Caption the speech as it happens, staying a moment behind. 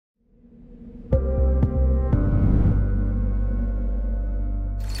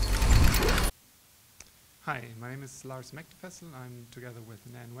Hi, my name is Lars Maegdefessel. I'm together with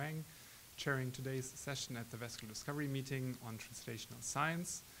Ngan Huang, chairing today's session at the Vascular Discovery meeting on translational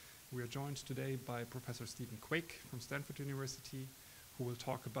science. We are joined today by Professor Stephen Quake from Stanford University, who will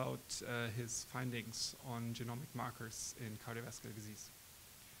talk about his findings on genomic markers in cardiovascular disease.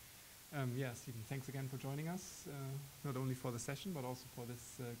 Stephen, thanks again for joining us, not only for the session, but also for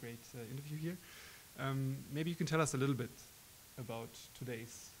this great interview here. Maybe you can tell us a little bit about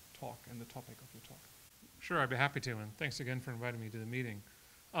today's talk and the topic of your talk. Sure, I'd be happy to, and thanks again for inviting me to the meeting.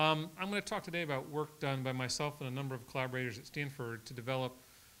 I'm going to talk today about work done by myself and a number of collaborators at Stanford to develop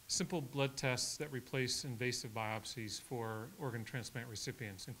simple blood tests that replace invasive biopsies for organ transplant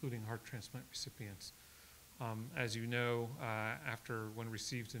recipients, including heart transplant recipients. As you know, after one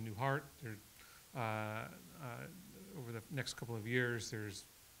receives a new heart, over the next couple of years, there's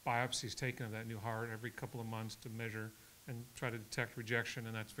biopsies taken of that new heart every couple of months to measure and try to detect rejection,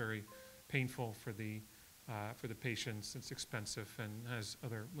 and that's very painful for the patients. It's expensive and has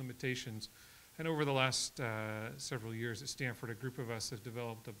other limitations. And over the last several years at Stanford, a group of us has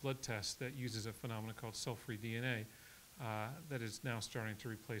developed a blood test that uses a phenomenon called cell-free DNA that is now starting to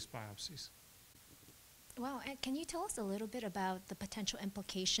replace biopsies. Wow, and can you tell us a little bit about the potential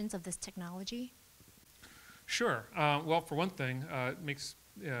implications of this technology? Sure. Well, for one thing, it makes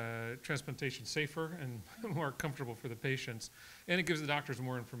transplantation safer and more comfortable for the patients, and it gives the doctors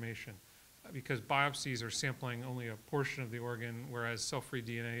more information, because biopsies are sampling only a portion of the organ, whereas cell-free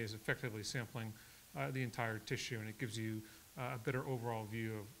DNA is effectively sampling the entire tissue, and it gives you a better overall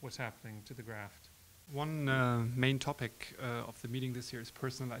view of what's happening to the graft. One main topic of the meeting this year is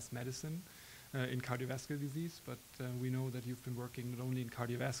personalized medicine in cardiovascular disease, but we know that you've been working not only in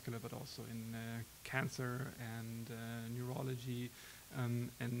cardiovascular but also in cancer and neurology.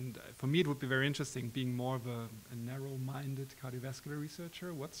 And for me, it would be very interesting, being more of a narrow-minded cardiovascular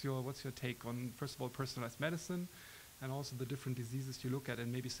researcher. What's your take on, first of all, personalized medicine, and also the different diseases you look at, and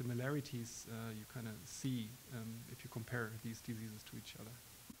maybe similarities you kind of see if you compare these diseases to each other?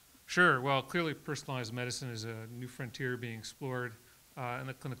 Sure. Well, clearly, personalized medicine is a new frontier being explored in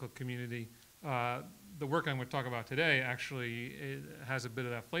the clinical community. The work I'm going to talk about today actually has a bit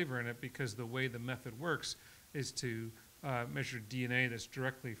of that flavor in it, because the way the method works is to measure DNA that's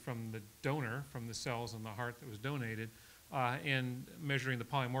directly from the donor, from the cells in the heart that was donated, and measuring the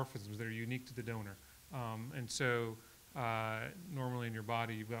polymorphisms that are unique to the donor. And so normally in your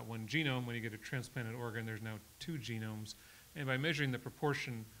body you've got one genome. When you get a transplanted organ, there's now two genomes. And by measuring the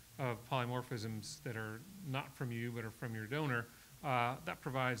proportion of polymorphisms that are not from you but are from your donor, that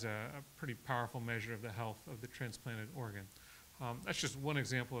provides a pretty powerful measure of the health of the transplanted organ. That's just one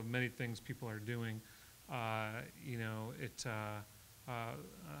example of many things people are doing.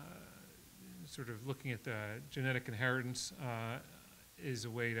 Sort of looking at the genetic inheritance is a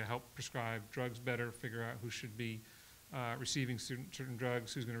way to help prescribe drugs better, figure out who should be receiving certain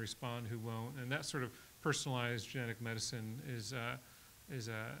drugs, who's going to respond, who won't, and that sort of personalized genetic medicine is a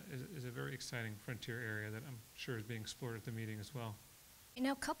very exciting frontier area that I'm sure is being explored at the meeting as well.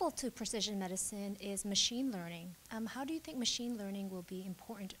 Now, coupled to precision medicine is machine learning. How do you think machine learning will be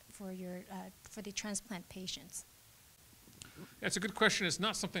important for the transplant patients? That's a good question. It's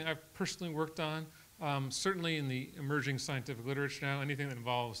not something I've personally worked on. Certainly in the emerging scientific literature now, anything that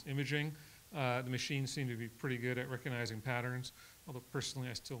involves imaging, the machines seem to be pretty good at recognizing patterns, although personally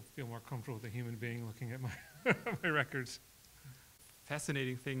I still feel more comfortable with a human being looking at my records.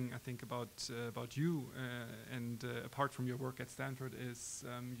 Fascinating thing I think about you and apart from your work at Stanford is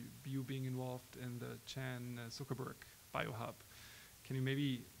you being involved in the Chan Zuckerberg Biohub. Can you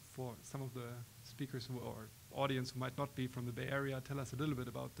maybe, for some of the speakers or audience who might not be from the Bay Area, tell us a little bit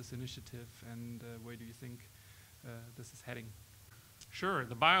about this initiative and where do you think this is heading? Sure.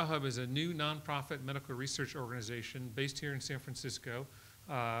 The Biohub is a new nonprofit medical research organization based here in San Francisco,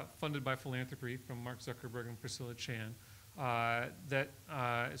 funded by philanthropy from Mark Zuckerberg and Priscilla Chan. That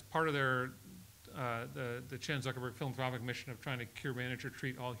is part of the Chan Zuckerberg philanthropic mission of trying to cure, manage, or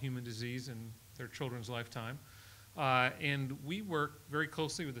treat all human disease in their children's lifetime. And we work very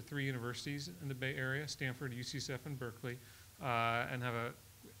closely with the three universities in the Bay Area, Stanford, UCSF, and Berkeley, and have an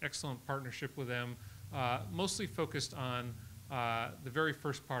excellent partnership with them, mostly focused on the very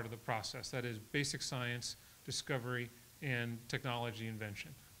first part of the process, that is basic science, discovery, and technology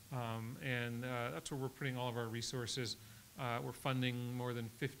invention. That's where we're putting all of our resources. We're funding more than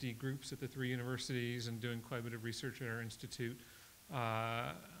 50 groups at the three universities and doing quite a bit of research at our institute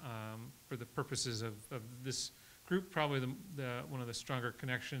for the purposes of this group. Probably one of the stronger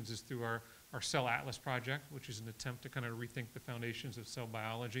connections is through our Cell Atlas project, which is an attempt to kind of rethink the foundations of cell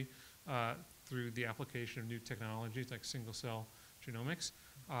biology through the application of new technologies like single-cell genomics.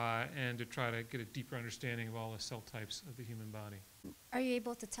 and to try to get a deeper understanding of all the cell types of the human body. Are you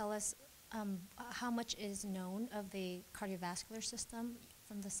able to tell us how much is known of the cardiovascular system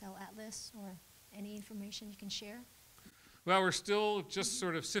from the Cell Atlas, or any information you can share? Well, we're still just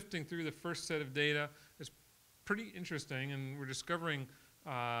sort of sifting through the first set of data. It's pretty interesting, and we're discovering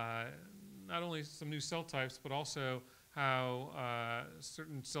not only some new cell types, but also how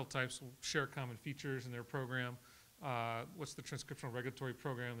certain cell types will share common features in their program. What's the transcriptional regulatory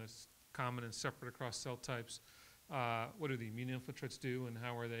program that's common and separate across cell types? What do the immune infiltrates do, and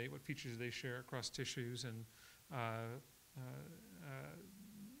how are they? What features do they share across tissues? And I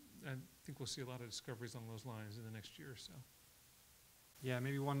think we'll see a lot of discoveries along those lines in the next year or so. Yeah,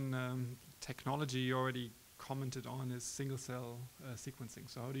 maybe one technology you already commented on is single cell sequencing.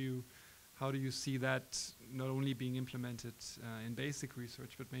 So how do you see that not only being implemented in basic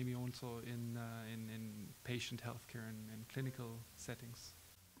research, but maybe also in patient healthcare and clinical settings?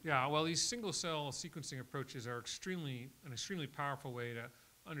 Yeah, well, these single cell sequencing approaches are an extremely powerful way to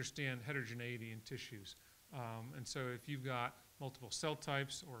understand heterogeneity in tissues. And so if you've got multiple cell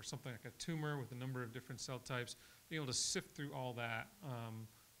types or something like a tumor with a number of different cell types, being able to sift through all that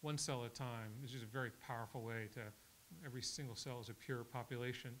one cell at a time is just a very powerful way to, every single cell is a pure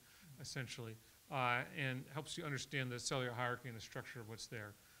population, essentially, and helps you understand the cellular hierarchy and the structure of what's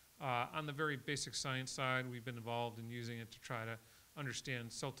there. On the very basic science side, we've been involved in using it to try to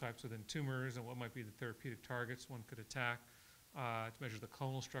understand cell types within tumors and what might be the therapeutic targets one could attack, to measure the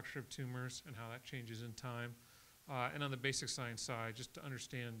clonal structure of tumors and how that changes in time. And on the basic science side, just to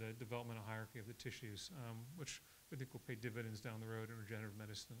understand the developmental hierarchy of the tissues, which I think will pay dividends down the road in regenerative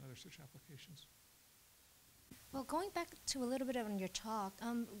medicine and other such applications. Well, going back to a little bit on your talk,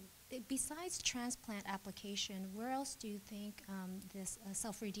 besides transplant application, where else do you think this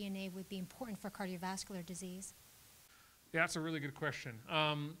cell-free DNA would be important for cardiovascular disease? Yeah, that's a really good question.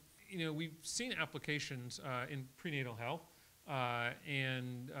 We've seen applications in prenatal health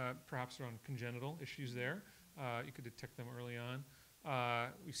and perhaps around congenital issues there. You could detect them early on.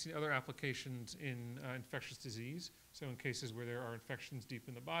 We've seen other applications in infectious disease. So in cases where there are infections deep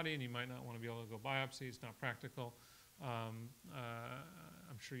in the body and you might not want to be able to go biopsy, it's not practical. I'm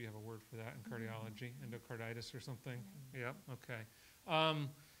sure you have a word for that in cardiology, endocarditis or something. Yep, okay.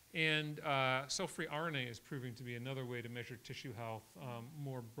 And cell-free RNA is proving to be another way to measure tissue health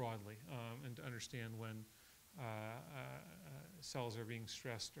more broadly and to understand when cells are being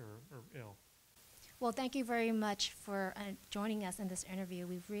stressed or ill. Well, thank you very much for joining us in this interview.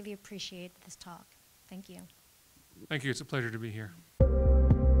 We really appreciate this talk. Thank you. Thank you. It's a pleasure to be here.